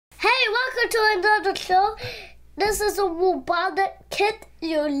welcome to another show. This is a robotic kit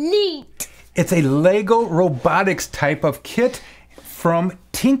you need. It's a Lego robotics type of kit from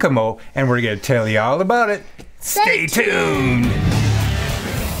Inkamo, and we're going to tell you all about it. Stay tuned!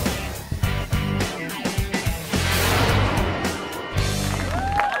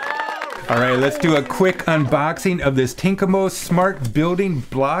 All right, let's do a quick unboxing of this Inkamo Smart Building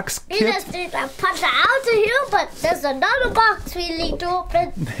Blocks kit. We just need to put it out of here, but there's another box we need to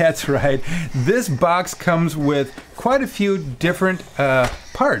open. That's right. This box comes with quite a few different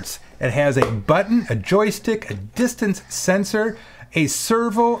parts. It has a button, a joystick, a distance sensor, a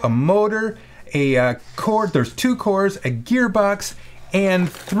servo, a motor, a cord. There's 2 cores, a gearbox,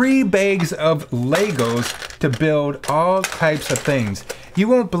 and 3 bags of Legos to build all types of things. You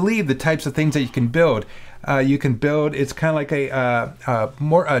won't believe the types of things that you can build. It's kind of like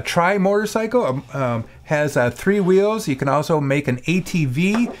a tri-motorcycle. Has 3 wheels. You can also make an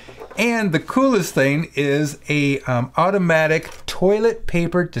ATV. And the coolest thing is a automatic toilet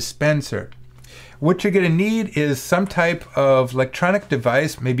paper dispenser. What you're going to need is some type of electronic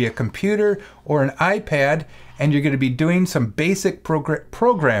device, maybe a computer or an iPad, and you're going to be doing some basic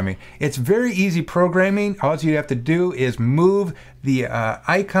programming. It's very easy programming. All you have to do is move the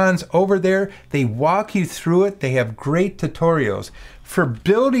icons over there. They walk you through it. They have great tutorials. For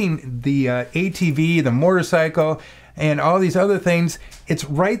building the ATV, the motorcycle, and all these other things, it's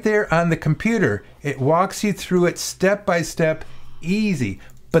right there on the computer. It walks you through it step by step, easy.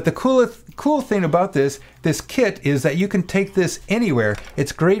 But the cool thing about this kit is that you can take this anywhere.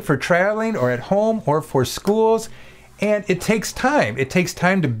 It's great for traveling or at home or for schools, and it takes time. It takes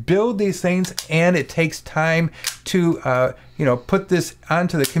time to build these things, and it takes time to put this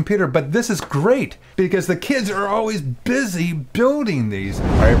onto the computer. But this is great because the kids are always busy building these. All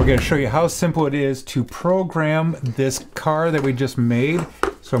right, we're going to show you how simple it is to program this car that we just made.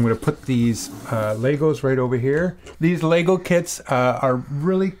 So I'm going to put these Legos right over here. These Lego kits are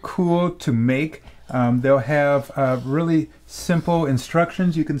really cool to make. They'll have really simple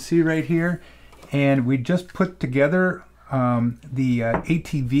instructions you can see right here. And we just put together the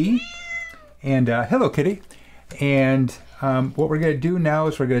ATV and Hello Kitty. And what we're going to do now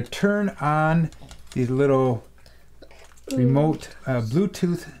is we're going to turn on these little remote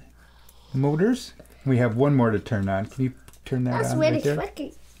Bluetooth motors. We have one more to turn on. Can you turn that on right there? That's really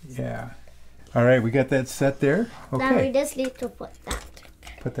tricky. Yeah. All right, we got that set there. Okay. Now we just need to put that.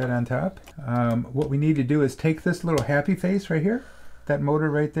 Put that on top. What we need to do is take this little happy face right here, that motor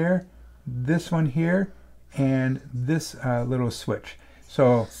right there, this one here, and this little switch.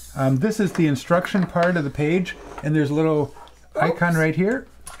 So this is the instruction part of the page, and there's a little icon right here.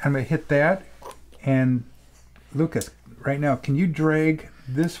 I'm going to hit that, and Lucas, right now, can you drag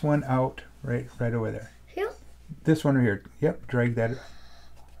this one out right over there? Here? This one right here. Yep, drag that.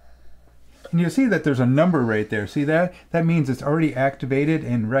 And you'll see that there's a number right there. See that? That means it's already activated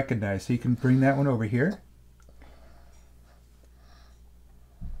and recognized. So you can bring that one over here.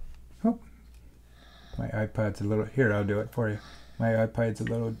 Oh, my iPod's a little, here, I'll do it for you. My iPod's a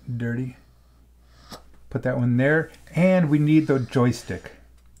little dirty. Put that one there. And we need the joystick.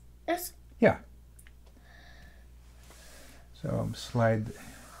 Yes. Yeah. So slide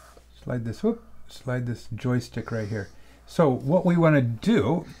this, whoop, slide this joystick right here. So what we want to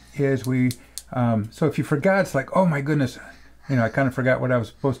do is so if you forgot, it's like, oh my goodness, I kind of forgot what I was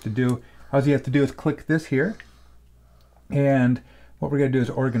supposed to do. All you have to do is click this here, and what we're going to do is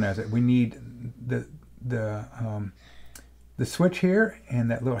organize it. We need the switch here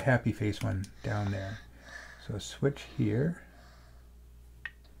and that little happy face one down there. So switch here,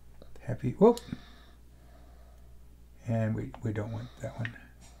 happy, whoop, and we don't want that one.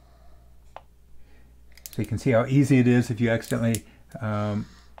 So you can see how easy it is if you accidentally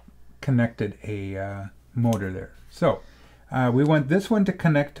connected a motor there. So we want this one to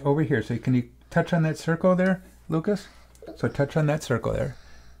connect over here. So can you touch on that circle there, Lucas? So touch on that circle there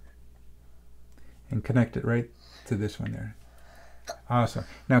and connect it right to this one there. Awesome.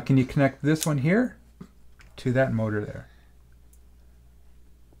 Now can you connect this one here to that motor there?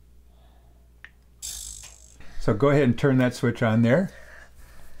 So go ahead and turn that switch on there.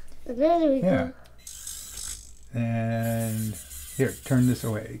 There we go. And here, turn this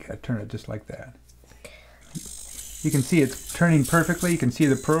away. You gotta turn it just like that. You can see it's turning perfectly. You can see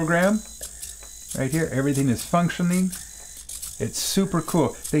the program right here. Everything is functioning. It's super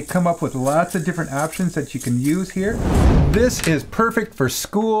cool. They come up with lots of different options that you can use here. This is perfect for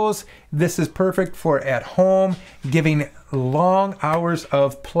schools. This is perfect for at home, giving long hours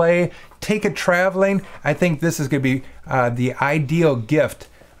of play. Take it traveling. I think this is gonna be the ideal gift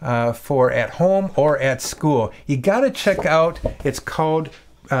for at home or at school. You got to check out, it's called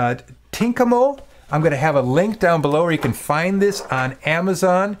Tinkamo. I'm going to have a link down below where you can find this on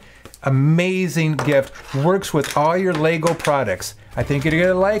Amazon. Amazing gift. Works with all your Lego products. I think you're going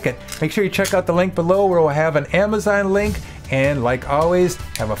to like it. Make sure you check out the link below where we'll have an Amazon link. And like always,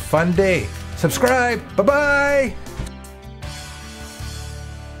 have a fun day. Subscribe. Bye-bye.